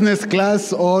 Business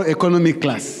class or economy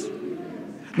class.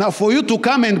 Now, for you to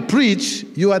come and preach,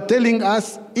 you are telling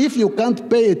us, if you can't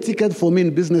pay a ticket for me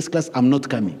in business class, I'm not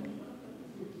coming.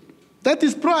 That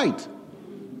is pride.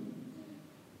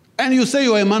 And you say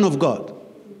you are a man of God.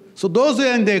 So those who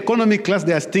are in the economy class,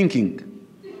 they are stinking.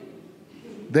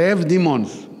 They have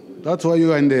demons. That's why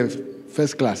you are in the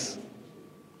first class.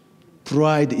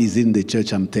 Pride is in the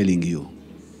church, I'm telling you.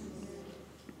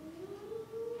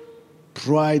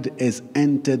 Pride has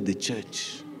entered the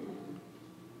church.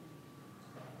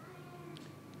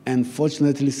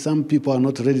 Unfortunately, some people are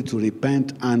not ready to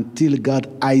repent until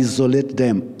God isolates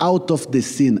them out of the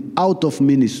scene, out of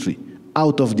ministry,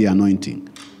 out of the anointing.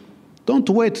 Don't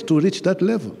wait to reach that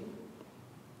level.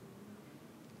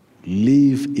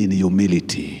 Live in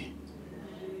humility.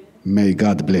 May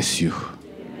God bless you.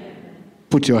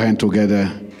 Put your hand together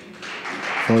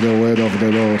for the word of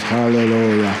the Lord.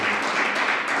 Hallelujah.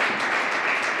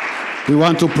 We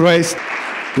want to praise.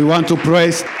 We want to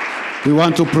praise. We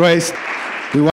want to praise.